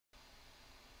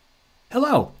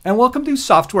Hello, and welcome to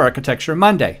Software Architecture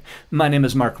Monday. My name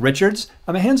is Mark Richards.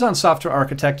 I'm a hands-on software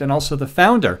architect and also the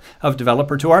founder of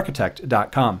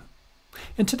developer2architect.com.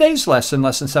 In today's lesson,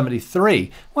 Lesson 73,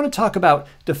 I want to talk about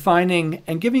defining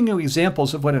and giving you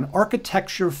examples of what an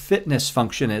architecture fitness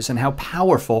function is and how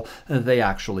powerful they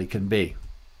actually can be.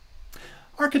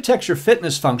 Architecture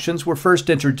fitness functions were first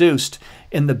introduced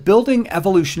in the Building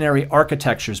Evolutionary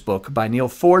Architectures book by Neil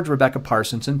Ford, Rebecca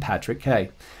Parsons, and Patrick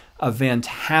Kay. A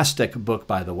fantastic book,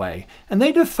 by the way. And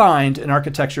they defined an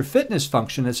architecture fitness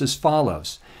function as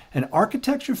follows. An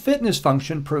architecture fitness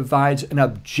function provides an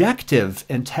objective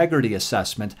integrity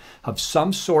assessment of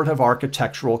some sort of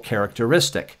architectural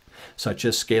characteristic, such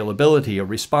as scalability or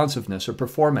responsiveness or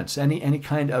performance, any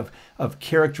kind of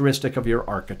characteristic of your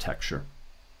architecture.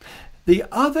 The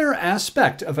other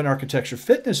aspect of an architecture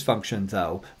fitness function,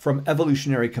 though, from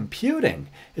evolutionary computing,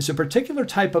 is a particular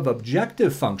type of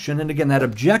objective function. And again, that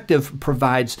objective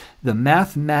provides the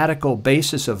mathematical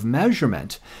basis of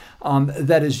measurement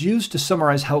that is used to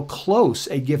summarize how close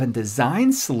a given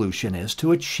design solution is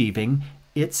to achieving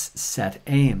its set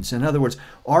aims. In other words,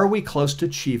 are we close to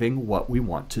achieving what we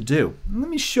want to do? Let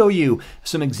me show you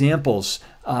some examples,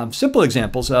 simple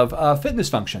examples of a fitness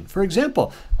function. For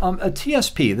example, a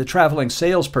TSP, the traveling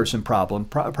salesperson problem,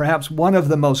 perhaps one of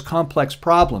the most complex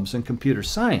problems in computer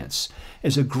science,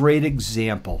 is a great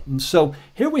example. And so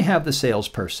here we have the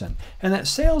salesperson, and that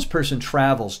salesperson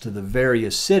travels to the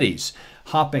various cities,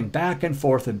 hopping back and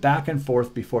forth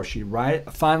before she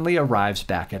finally arrives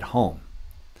back at home.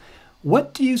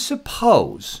 What do you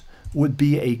suppose would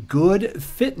be a good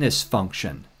fitness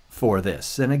function for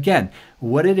this? And again,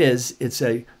 what it is, it's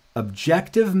an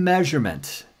objective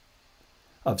measurement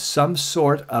of some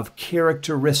sort of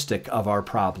characteristic of our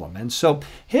problem. And so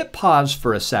hit pause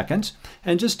for a second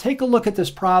and just take a look at this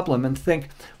problem and think,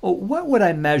 well, what would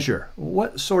I measure?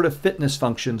 What sort of fitness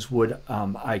functions would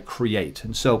I create?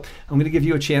 And so I'm going to give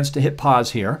you a chance to hit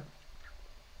pause here.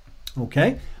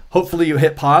 Okay. Hopefully you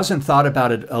hit pause and thought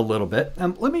about it a little bit.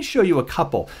 Let me show you a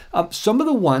couple. Some of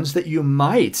the ones that you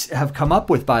might have come up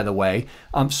with, by the way,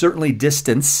 certainly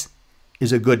distance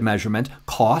is a good measurement.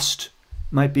 Cost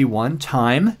might be one.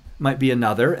 Time might be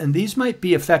another. And these might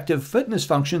be effective fitness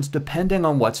functions depending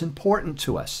on what's important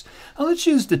to us. Now, let's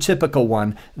use the typical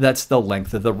one. That's the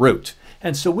length of the route.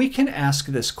 And so we can ask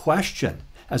this question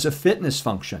as a fitness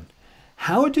function.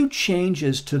 How do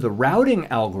changes to the routing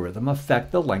algorithm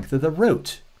affect the length of the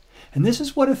route? And this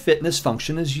is what a fitness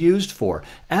function is used for.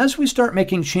 As we start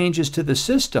making changes to the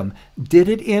system, did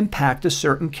it impact a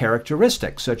certain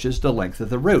characteristic, such as the length of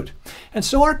the route? And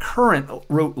so our current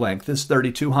route length is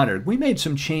 3,200. We made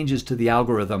some changes to the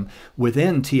algorithm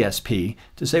within TSP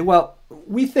to say, well,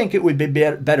 we think it would be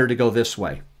better to go this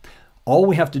way. All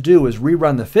we have to do is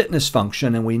rerun the fitness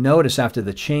function, and we notice after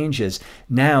the changes,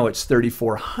 now it's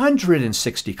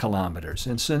 3,460 kilometers.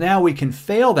 And so now we can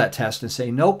fail that test and say,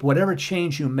 nope, whatever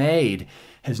change you made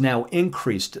has now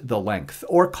increased the length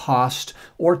or cost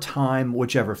or time,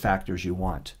 whichever factors you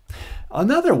want.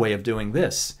 Another way of doing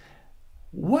this,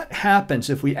 what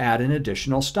happens if we add an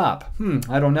additional stop?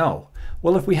 I don't know.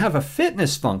 Well, if we have a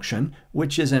fitness function,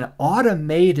 which is an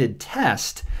automated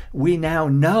test, we now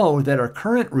know that our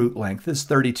current route length is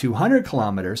 3,200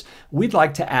 kilometers. We'd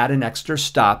like to add an extra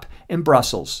stop in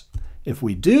Brussels. If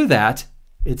we do that,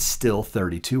 it's still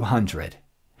 3,200.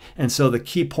 And so the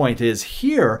key point is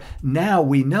here, now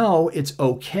we know it's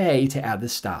okay to add the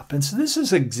stop. And so this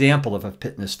is an example of a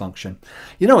fitness function.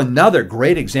 You know, another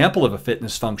great example of a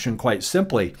fitness function, quite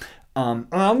simply, I'm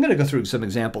going to go through some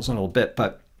examples in a little bit,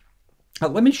 but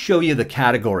let me show you the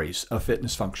categories of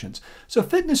fitness functions. So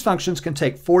fitness functions can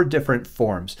take 4 different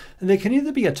forms. And they can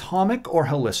either be atomic or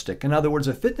holistic. In other words,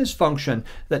 a fitness function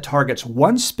that targets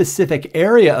one specific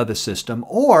area of the system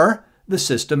or the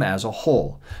system as a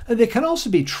whole. And they can also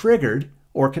be triggered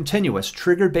or continuous,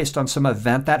 triggered based on some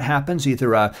event that happens,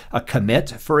 either a commit,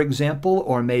 for example,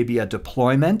 or maybe a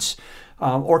deployment,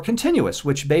 or continuous,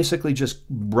 which basically just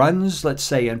runs, let's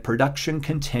say, in production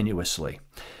continuously.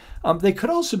 They could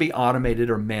also be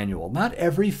automated or manual. Not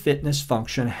every fitness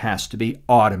function has to be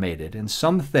automated. And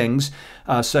some things,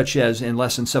 such as in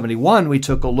Lesson 71, we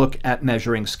took a look at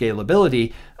measuring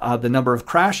scalability, the number of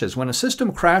crashes. When a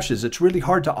system crashes, it's really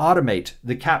hard to automate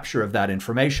the capture of that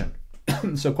information.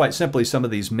 So quite simply, some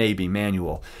of these may be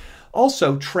manual.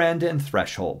 Also, trend and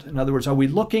threshold. In other words, are we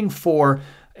looking for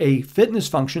a fitness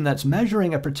function that's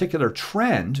measuring a particular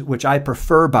trend, which I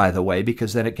prefer, by the way,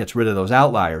 because then it gets rid of those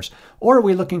outliers, or are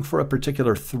we looking for a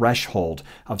particular threshold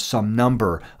of some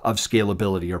number of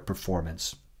scalability or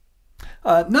performance?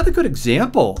 Another good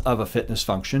example of a fitness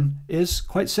function is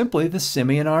quite simply the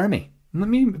simian army. Let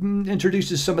me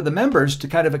introduce you to some of the members to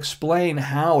kind of explain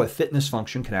how a fitness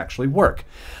function can actually work.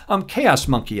 Chaos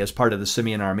Monkey, as part of the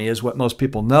Simian Army, is what most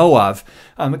people know of.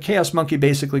 A Chaos Monkey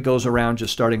basically goes around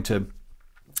just starting to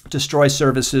destroy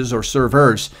services or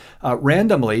servers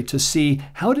randomly to see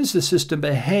how does the system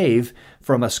behave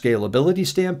from a scalability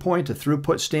standpoint, a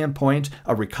throughput standpoint,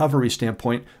 a recovery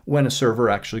standpoint when a server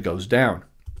actually goes down.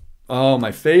 Oh,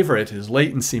 my favorite is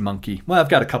Latency Monkey. Well, I've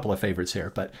got a couple of favorites here,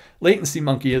 but Latency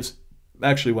Monkey is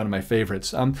actually one of my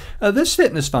favorites. This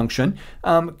fitness function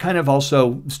kind of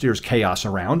also steers chaos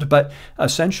around, but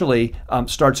essentially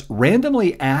starts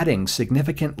randomly adding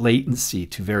significant latency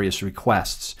to various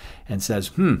requests and says,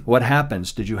 what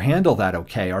happens? Did you handle that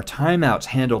okay? Are timeouts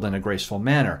handled in a graceful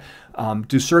manner?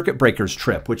 Do circuit breakers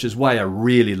trip, which is why I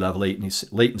really love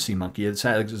Latency Monkey. It's,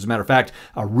 as a matter of fact,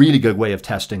 a really good way of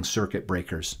testing circuit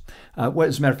breakers.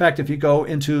 As a matter of fact, if you go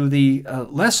into the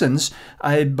lessons,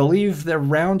 I believe they're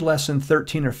around lesson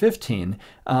 13 or 15.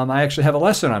 I actually have a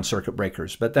lesson on circuit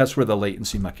breakers, but that's where the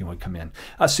Latency Monkey would come in.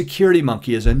 Security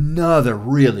Monkey is another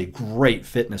really great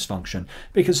fitness function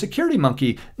because Security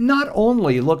Monkey not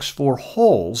only looks for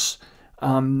holes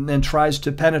and tries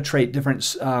to penetrate different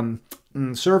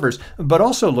servers, but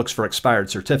also looks for expired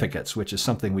certificates, which is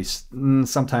something we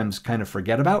sometimes kind of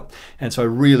forget about. And so I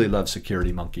really love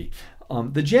Security Monkey.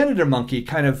 The Janitor Monkey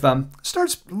kind of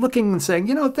starts looking and saying,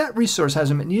 that resource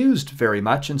hasn't been used very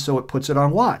much, and so it puts it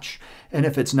on watch. And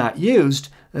if it's not used,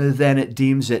 then it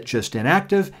deems it just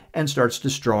inactive and starts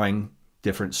destroying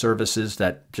different services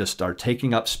that just are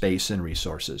taking up space and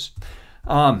resources.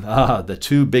 The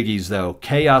two biggies, though.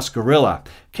 Chaos Gorilla.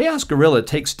 Chaos Gorilla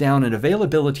takes down an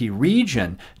availability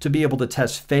region to be able to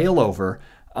test failover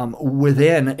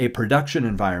within a production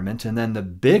environment. And then the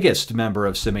biggest member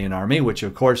of Simian Army, which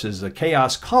of course is the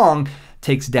Chaos Kong,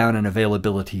 takes down an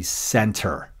availability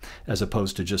center as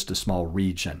opposed to just a small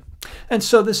region. And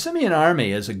so the Simian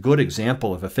Army is a good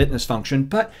example of a fitness function,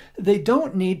 but they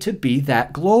don't need to be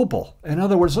that global. In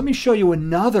other words, let me show you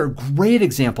another great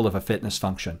example of a fitness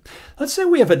function. Let's say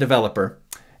we have a developer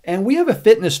and we have a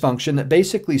fitness function that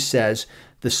basically says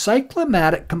the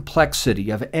cyclomatic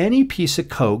complexity of any piece of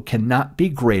code cannot be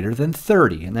greater than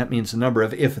 30. And that means the number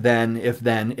of if-then,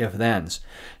 if-then, if-thens.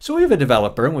 So we have a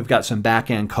developer, and we've got some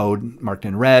back-end code marked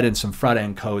in red and some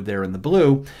front-end code there in the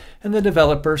blue. And the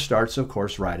developer starts, of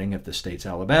course, writing if the state's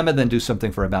Alabama, then do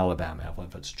something for Alabama.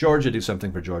 If it's Georgia, do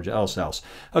something for Georgia, else.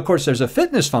 Of course, there's a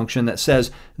fitness function that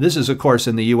says, this is, of course,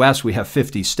 in the US, we have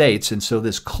 50 states. And so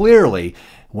this clearly,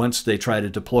 once they try to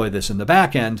deploy this in the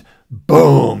back end,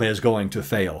 boom, is going to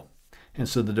fail. And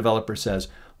so the developer says,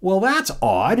 well, that's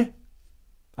odd.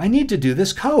 I need to do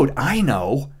this code. I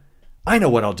know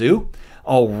what I'll do.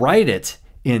 I'll write it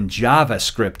in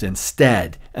JavaScript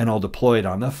instead, and I'll deploy it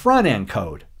on the front end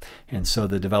code. And so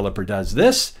the developer does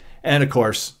this. And of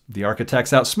course, the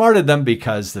architects outsmarted them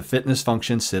because the fitness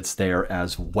function sits there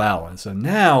as well. And so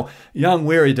now, young,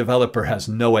 weary developer has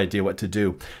no idea what to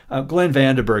do. Glenn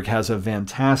Vandenberg has a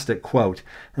fantastic quote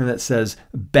that says,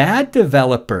 bad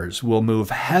developers will move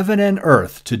heaven and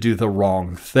earth to do the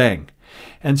wrong thing.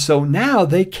 And so now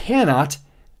they cannot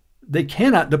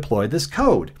deploy this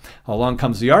code. Along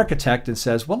comes the architect and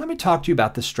says, well, let me talk to you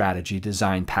about the strategy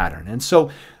design pattern. And so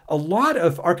a lot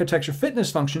of architecture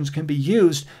fitness functions can be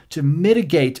used to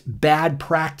mitigate bad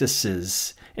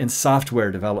practices in software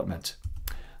development.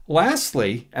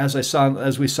 Lastly, as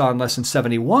we saw in lesson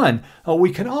 71,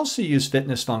 we can also use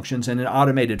fitness functions in an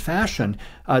automated fashion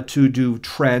to do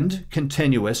trend,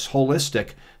 continuous, holistic,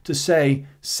 to say,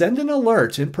 send an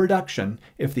alert in production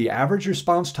if the average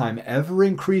response time ever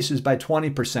increases by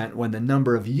 20% when the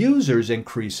number of users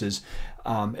increases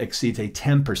exceeds a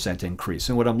 10% increase.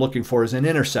 And what I'm looking for is an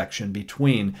intersection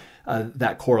between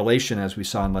that correlation, as we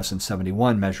saw in lesson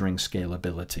 71, measuring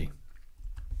scalability.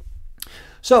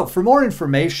 So for more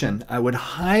information, I would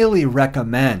highly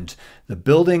recommend the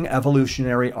Building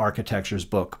Evolutionary Architectures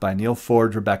book by Neil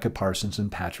Ford, Rebecca Parsons, and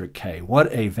Patrick Kay.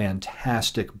 What a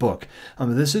fantastic book.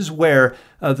 This is where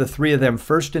the three of them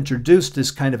first introduced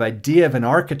this kind of idea of an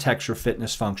architecture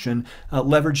fitness function,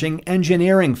 leveraging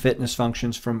engineering fitness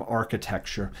functions from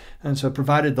architecture. And so I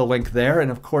provided the link there. And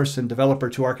of course, in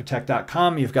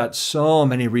developer2architect.com, you've got so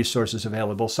many resources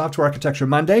available. Software Architecture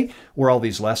Monday, where all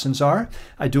these lessons are.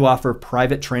 I do offer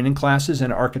private training classes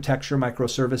in architecture,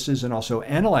 microservices, and also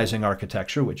analyzing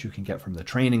architecture, which you can get from the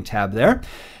training tab there.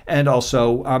 And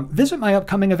also visit my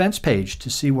upcoming events page to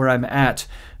see where I'm at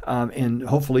in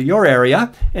hopefully your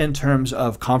area in terms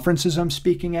of conferences I'm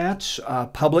speaking at,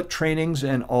 public trainings,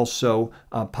 and also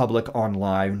public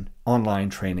online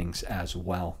trainings as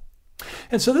well.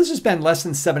 And so this has been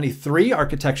Lesson 73,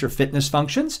 Architecture Fitness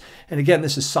Functions. And again,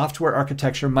 this is Software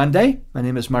Architecture Monday. My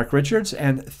name is Mark Richards,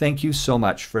 and thank you so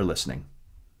much for listening.